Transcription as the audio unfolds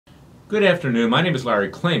Good afternoon. My name is Larry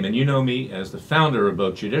Klayman. You know me as the founder of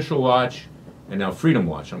both Judicial Watch and now Freedom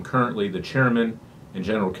Watch. I'm currently the chairman and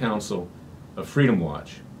general counsel of Freedom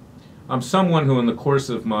Watch. I'm someone who, in the course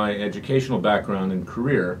of my educational background and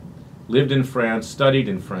career, lived in France, studied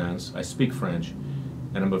in France, I speak French,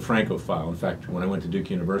 and I'm a Francophile. In fact, when I went to Duke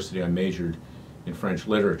University, I majored in French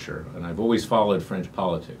literature, and I've always followed French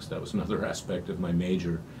politics. That was another aspect of my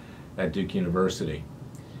major at Duke University.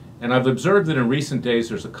 And I've observed that in recent days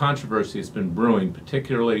there's a controversy that's been brewing,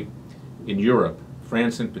 particularly in Europe,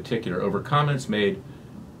 France in particular, over comments made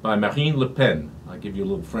by Marine Le Pen. I'll give you a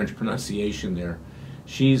little French pronunciation there.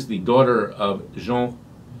 She's the daughter of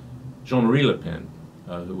Jean-Marie Le Pen,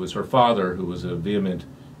 who was her father, who was a vehement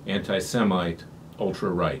anti-Semite,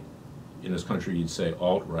 ultra-right. In this country you'd say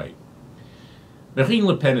alt-right. Marine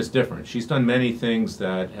Le Pen is different. She's done many things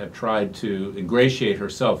that have tried to ingratiate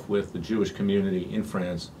herself with the Jewish community in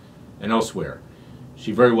France and elsewhere.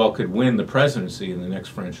 She very well could win the presidency in the next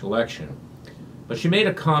French election. But she made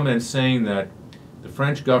a comment saying that the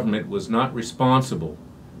French government was not responsible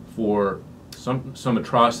for some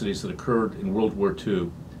atrocities that occurred in World War II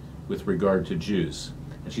with regard to Jews.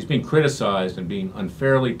 And she's being criticized and being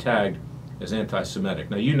unfairly tagged as anti-Semitic.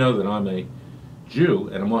 Now, you know that I'm a Jew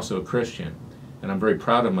and I'm also a Christian, and I'm very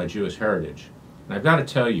proud of my Jewish heritage. And I've got to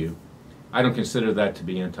tell you, I don't consider that to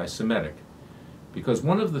be anti-Semitic. Because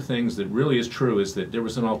one of the things that really is true is that there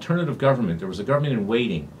was an alternative government. There was a government in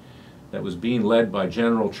waiting that was being led by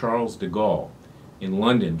General Charles de Gaulle in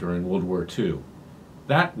London during World War II.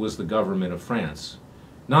 That was the government of France,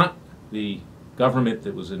 not the government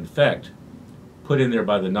that was in effect put in there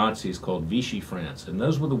by the Nazis called Vichy France. And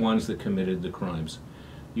those were the ones that committed the crimes.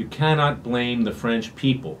 You cannot blame the French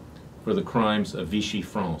people for the crimes of Vichy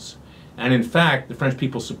France. And in fact, the French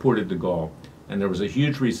people supported de Gaulle. And there was a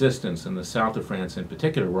huge resistance in the south of France in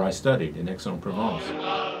particular, where I studied, in Aix-en-Provence.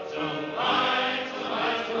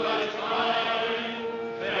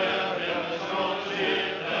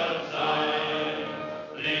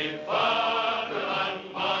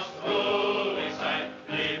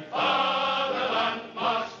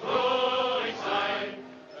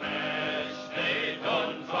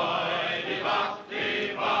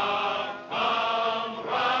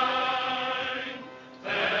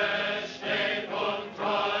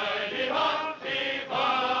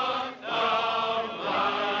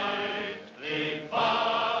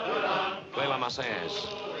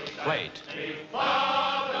 Wait.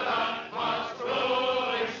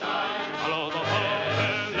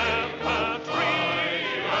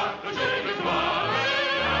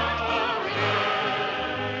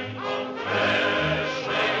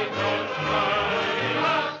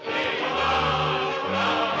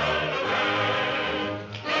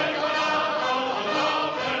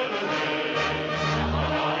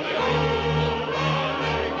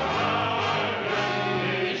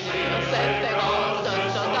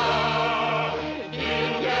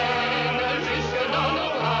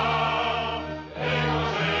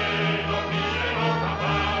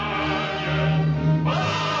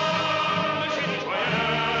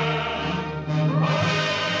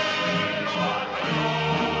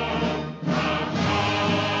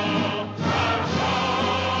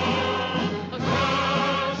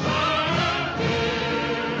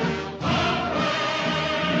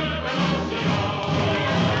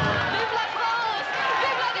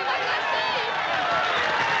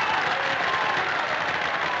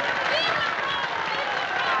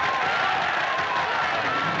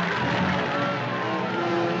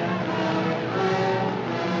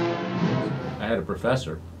 I had a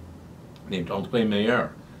professor named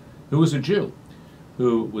Klayman, who was a Jew,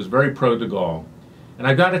 who was very pro-de Gaulle. And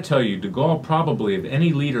I've got to tell you, de Gaulle probably, of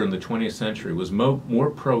any leader in the 20th century, was more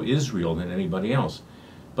pro-Israel than anybody else.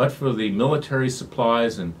 But for the military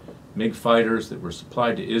supplies and MiG fighters that were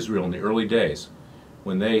supplied to Israel in the early days,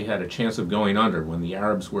 when they had a chance of going under, when the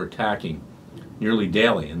Arabs were attacking nearly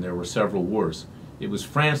daily, and there were several wars, it was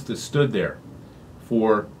France that stood there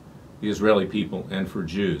for the Israeli people and for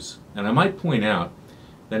Jews. And I might point out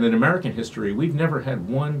that in American history, we've never had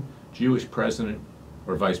one Jewish president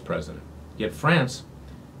or vice president. Yet France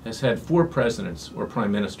has had 4 presidents or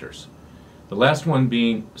prime ministers. The last one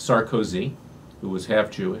being Sarkozy, who was half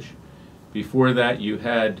Jewish. Before that, you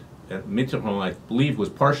had Mitterrand, I believe, was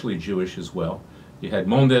partially Jewish as well. You had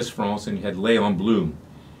Mendes France, and you had Léon Blum.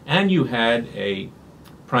 And you had a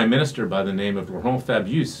prime minister by the name of Laurent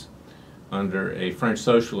Fabius, under a French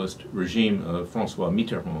socialist regime of François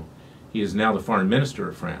Mitterrand. He is now the foreign minister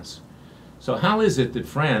of France. So how is it that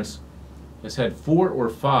France has had 4 or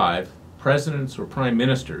 5 presidents or prime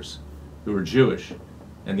ministers who are Jewish,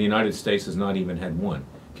 and the United States has not even had one?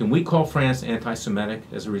 Can we call France anti-Semitic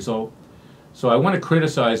as a result? So I want to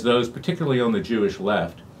criticize those, particularly on the Jewish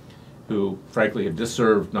left, who frankly have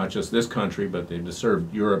disserved not just this country, but they've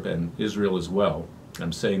disserved Europe and Israel as well.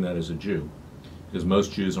 I'm saying that as a Jew, because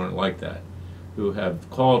most Jews aren't like that, who have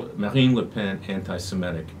called Marine Le Pen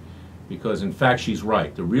anti-Semitic, because in fact she's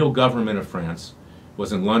right. The real government of France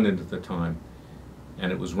was in London at the time,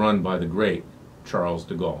 and it was run by the great Charles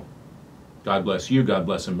de Gaulle. God bless you, God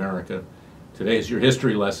bless America. Today is your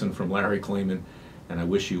history lesson from Larry Klayman, and I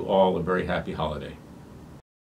wish you all a very happy holiday.